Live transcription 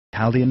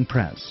Italian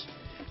press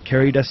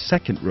carried a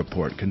second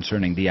report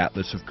concerning the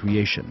Atlas of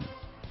Creation.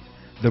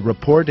 The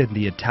report in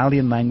the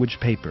Italian language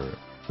paper,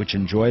 which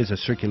enjoys a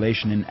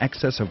circulation in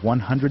excess of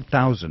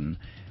 100,000,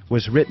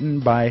 was written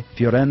by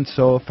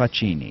Fiorenzo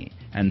Facchini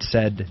and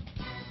said,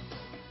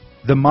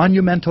 "The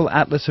monumental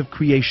Atlas of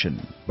Creation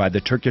by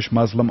the Turkish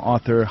Muslim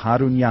author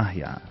Harun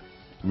Yahya,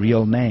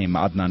 real name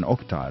Adnan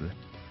Oktar,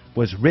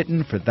 was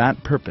written for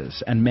that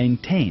purpose and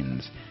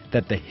maintains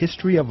that the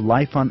history of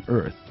life on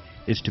Earth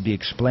is to be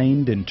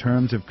explained in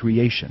terms of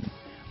creation,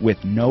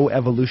 with no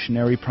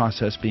evolutionary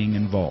process being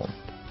involved."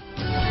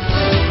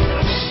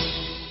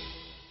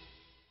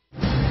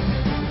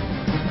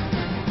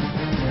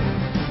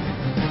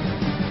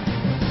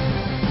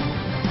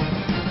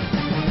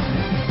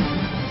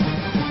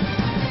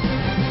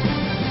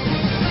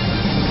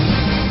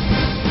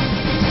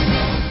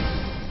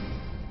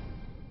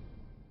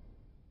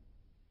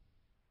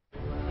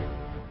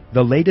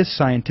 The latest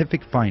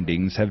scientific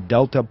findings have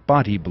dealt a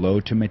body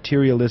blow to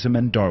materialism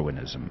and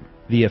Darwinism.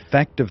 The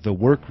effect of the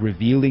work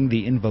revealing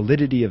the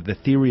invalidity of the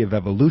theory of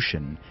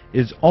evolution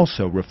is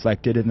also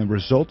reflected in the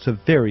results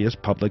of various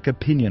public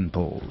opinion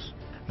polls.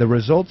 The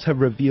results have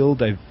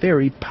revealed a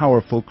very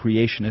powerful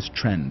creationist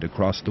trend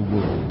across the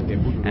world,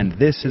 and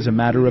this is a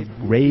matter of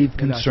grave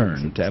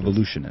concern to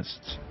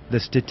evolutionists. The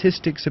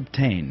statistics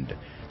obtained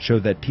show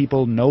that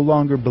people no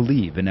longer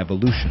believe in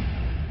evolution.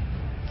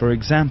 For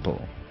example,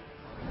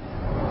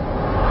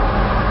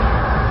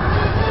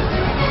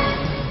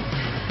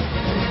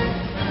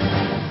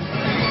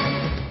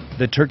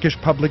 the Turkish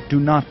public do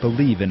not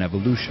believe in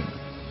evolution.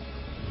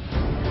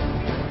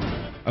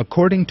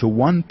 According to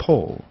one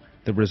poll,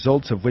 the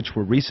results of which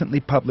were recently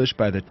published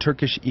by the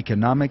Turkish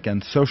Economic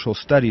and Social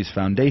Studies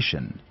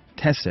Foundation,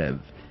 TESEV,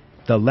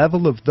 the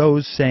level of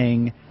those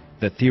saying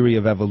the theory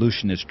of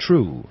evolution is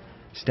true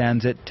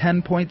stands at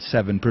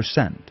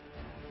 10.7%,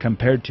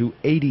 compared to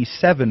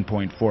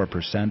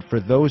 87.4% for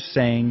those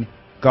saying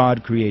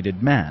God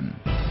created man.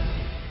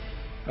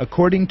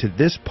 According to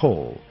this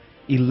poll,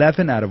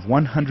 11 out of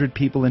 100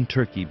 people in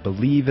Turkey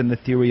believe in the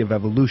theory of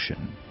evolution.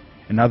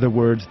 In other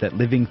words, that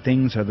living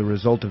things are the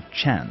result of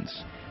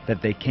chance,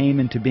 that they came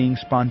into being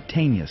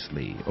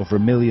spontaneously over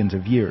millions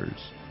of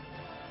years.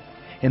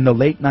 In the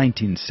late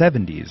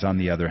 1970s, on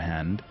the other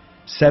hand,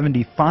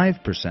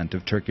 75%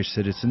 of Turkish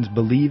citizens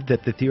believed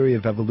that the theory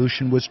of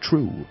evolution was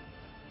true.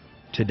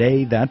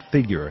 Today, that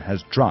figure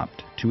has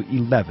dropped to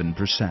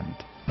 11%.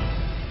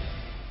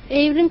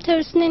 Evrim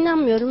teorisine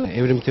inanmıyorum.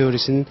 Evrim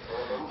teorisinin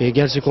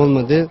gerçek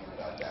olmadığı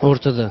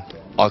ortada.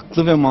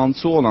 Aklı ve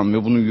mantığı olan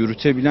ve bunu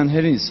yürütebilen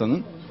her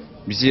insanın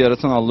bizi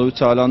yaratan Allahü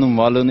Teala'nın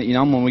varlığına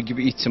inanmama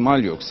gibi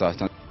ihtimal yok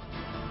zaten.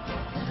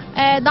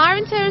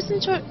 Darwin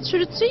teorisini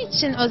çürüttüğü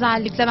için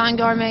özellikle ben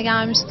görmeye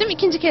gelmiştim.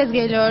 İkinci kez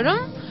geliyorum.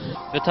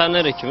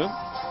 Veteriner hekimim.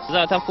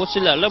 Zaten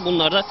fosillerle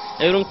bunlarda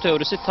evrim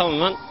teorisi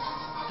tamamen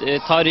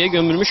tarihe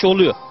gömülmüş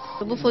oluyor.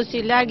 Bu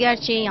fosiller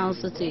gerçeği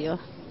yansıtıyor.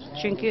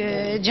 Çünkü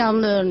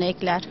canlı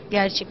örnekler,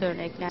 gerçek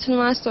örnekler.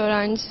 Üniversite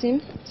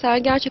öğrencisiyim.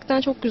 Sergi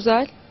gerçekten çok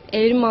güzel.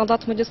 Evrim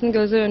aldatmacasını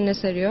gözler önüne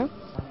seriyor.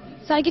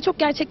 Sergi çok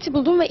gerçekçi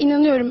buldum ve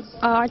inanıyorum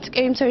artık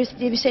evrim teorisi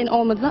diye bir şeyin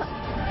olmadığına.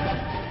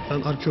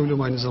 Ben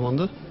arkeoloğum aynı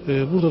zamanda.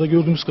 Burada da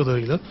gördüğümüz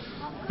kadarıyla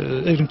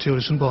evrim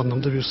teorisinin bu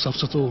anlamda bir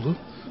safsata olduğu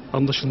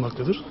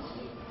anlaşılmaktadır.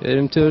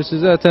 Evrim teorisi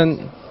zaten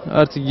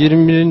artık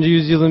 21.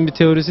 yüzyılın bir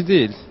teorisi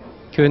değil.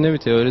 Köhne bir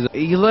teori.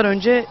 Yıllar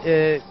önce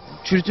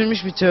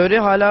çürütülmüş bir teori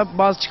hala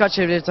bazı çıkar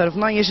çevreleri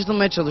tarafından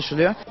yaşatılmaya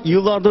çalışılıyor.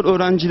 Yıllardır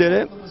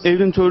öğrencilere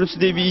evrim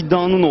teorisi diye bir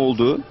iddianın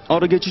olduğu,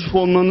 ara geçiş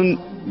formlarının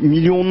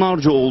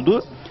milyonlarca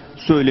olduğu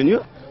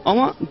söyleniyor.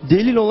 Ama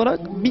delil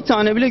olarak bir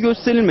tane bile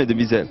gösterilmedi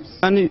bize.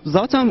 Yani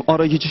zaten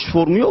ara geçiş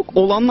formu yok.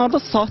 Olanlar da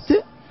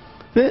sahte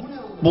ve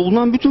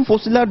bulunan bütün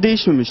fosiller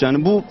değişmemiş.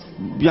 Yani bu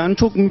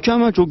çok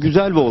mükemmel, çok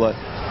güzel bir olay.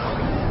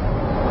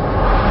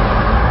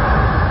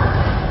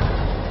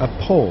 A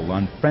poll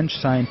on French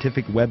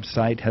scientific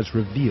website has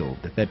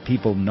revealed that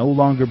people no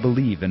longer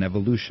believe in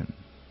evolution.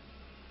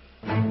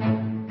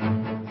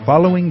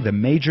 Following the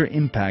major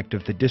impact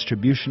of the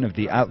distribution of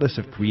the Atlas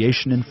of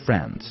Creation in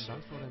France,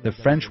 the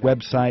French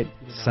website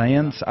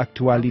Science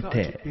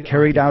Actualité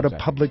carried out a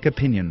public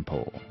opinion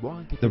poll.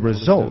 The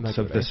results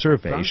of the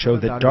survey show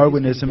that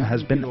Darwinism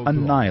has been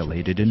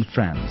annihilated in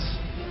France.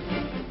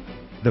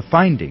 The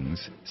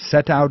findings,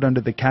 set out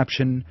under the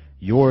caption,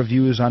 "Your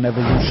Views on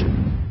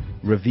Evolution,"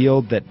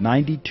 revealed that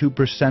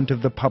 92%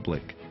 of the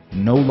public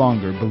no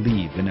longer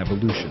believe in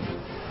evolution.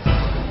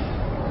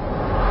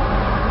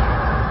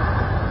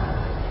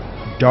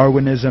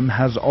 Darwinism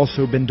has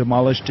also been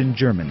demolished in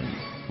Germany,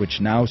 which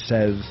now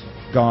says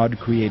God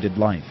created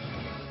life.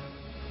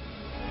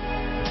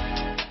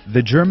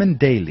 The German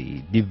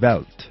daily Die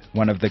Welt,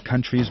 one of the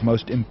country's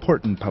most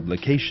important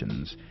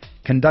publications,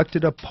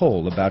 conducted a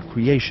poll about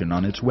creation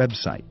on its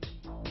website.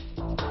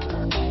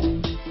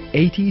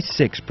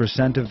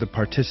 86% of the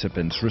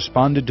participants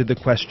responded to the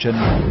question,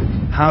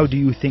 "How do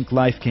you think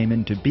life came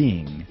into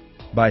being?"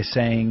 by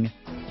saying,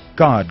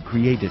 "God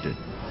created it."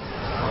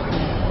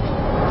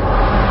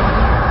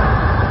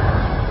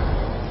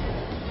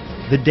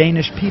 The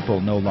Danish people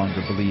no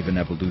longer believe in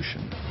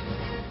evolution.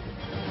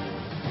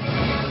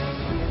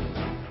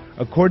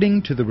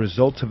 According to the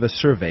results of a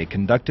survey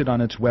conducted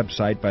on its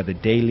website by the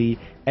daily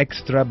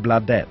Ekstra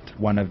Bladet,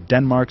 one of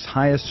Denmark's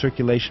highest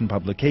circulation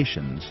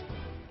publications,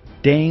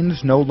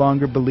 Danes no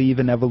longer believe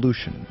in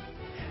evolution.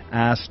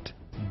 Asked,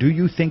 "Do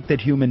you think that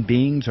human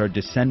beings are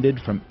descended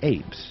from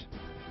apes?"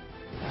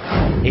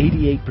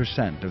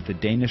 88% of the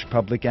Danish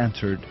public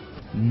answered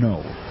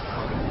no.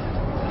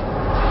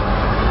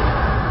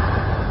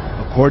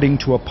 According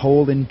to a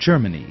poll in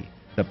Germany,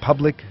 the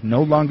public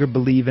no longer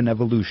believe in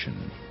evolution.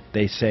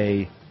 They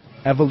say,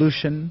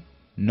 "Evolution,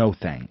 no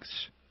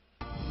thanks."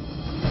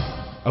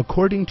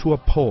 According to a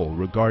poll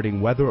regarding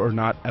whether or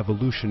not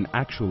evolution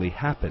actually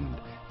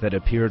happened that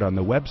appeared on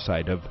the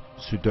website of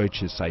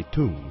Süddeutsche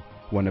Zeitung,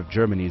 one of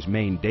Germany's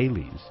main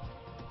dailies,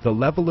 the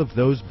level of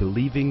those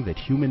believing that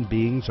human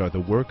beings are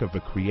the work of a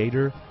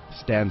creator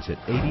stands at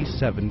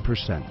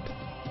 87%.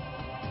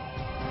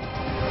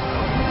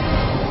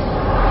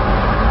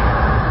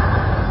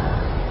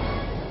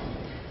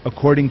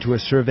 According to a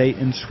survey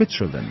in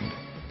Switzerland,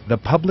 the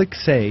public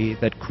say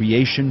that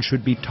creation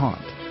should be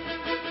taught.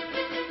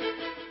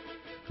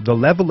 The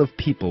level of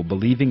people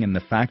believing in the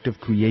fact of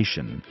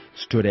creation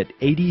stood at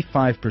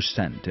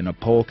 85% in a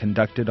poll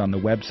conducted on the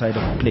website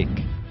of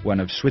Blick, one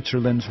of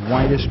Switzerland's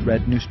widest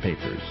read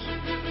newspapers.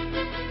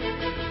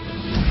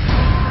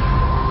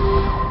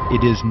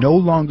 It is no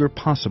longer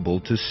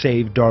possible to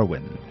save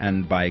Darwin,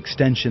 and by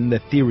extension the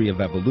theory of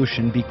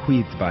evolution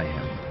bequeathed by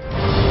him.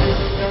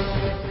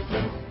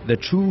 The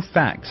true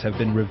facts have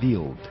been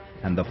revealed,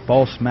 and the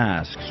false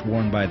masks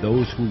worn by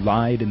those who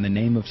lied in the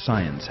name of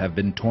science have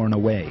been torn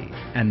away,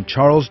 and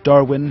Charles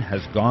Darwin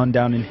has gone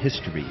down in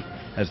history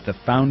as the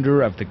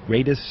founder of the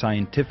greatest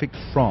scientific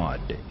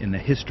fraud in the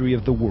history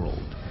of the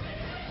world.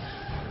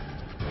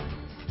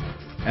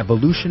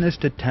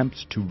 Evolutionist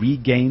attempts to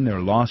regain their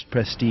lost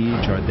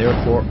prestige are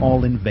therefore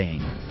all in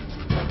vain.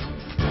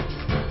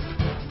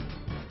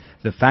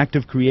 The fact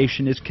of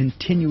creation is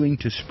continuing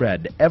to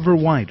spread ever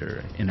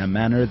wider in a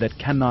manner that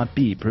cannot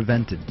be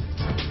prevented.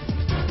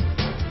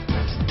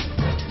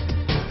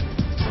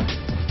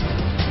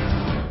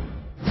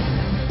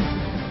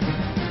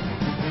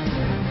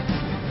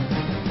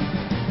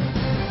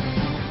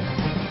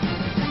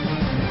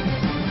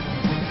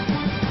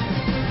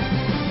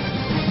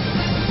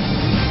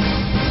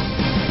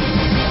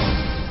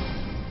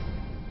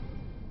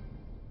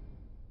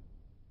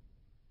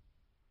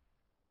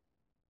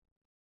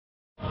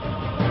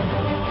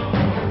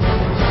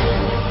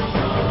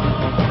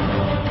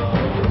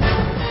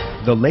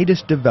 The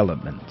latest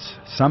developments,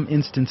 some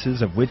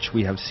instances of which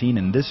we have seen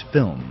in this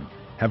film,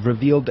 have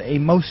revealed a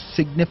most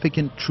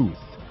significant truth.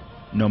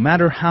 No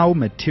matter how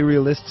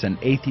materialists and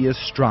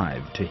atheists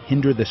strive to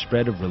hinder the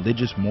spread of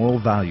religious moral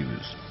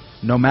values,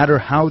 no matter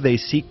how they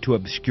seek to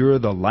obscure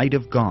the light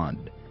of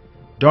God,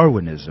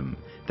 Darwinism,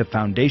 the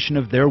foundation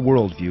of their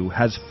worldview,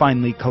 has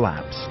finally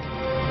collapsed.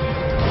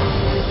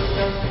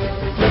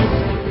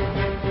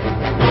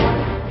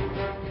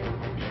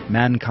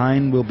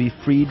 Mankind will be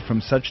freed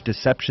from such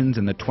deceptions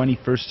in the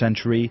 21st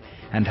century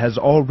and has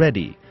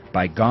already,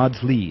 by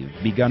God's leave,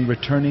 begun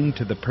returning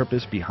to the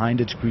purpose behind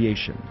its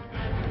creation.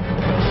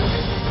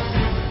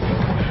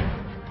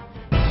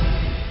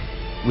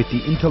 With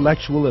the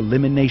intellectual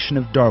elimination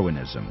of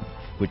Darwinism,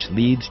 which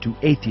leads to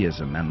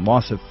atheism and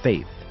loss of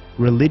faith,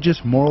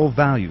 religious moral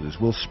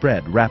values will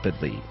spread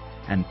rapidly,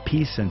 and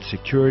peace and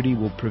security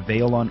will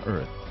prevail on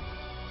earth.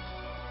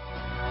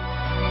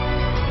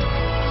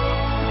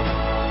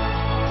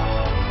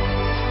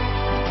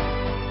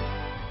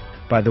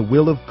 By the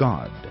will of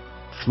God,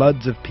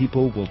 floods of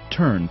people will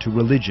turn to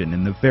religion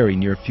in the very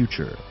near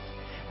future,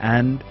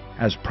 and,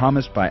 as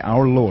promised by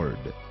our Lord,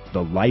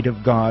 the light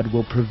of God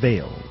will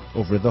prevail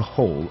over the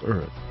whole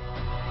earth.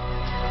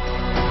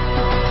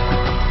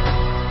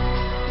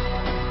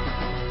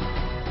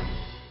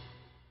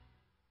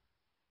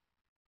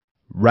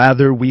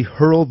 Rather we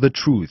hurl the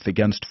truth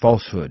against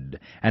falsehood,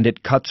 and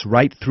it cuts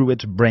right through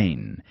its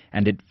brain,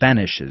 and it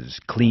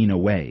vanishes clean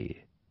away.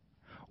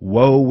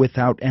 Woe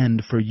without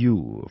end for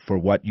you for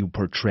what you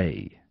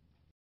portray.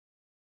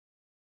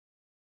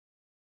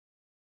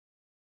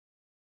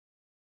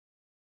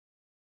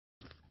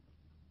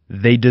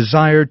 They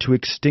desire to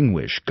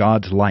extinguish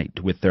God's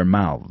light with their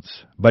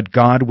mouths, but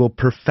God will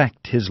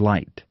perfect His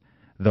light,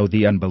 though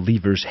the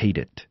unbelievers hate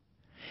it.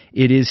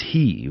 It is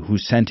He who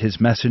sent His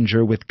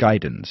messenger with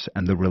guidance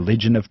and the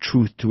religion of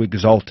truth to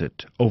exalt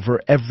it over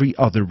every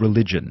other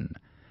religion,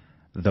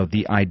 though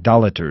the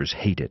idolaters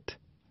hate it.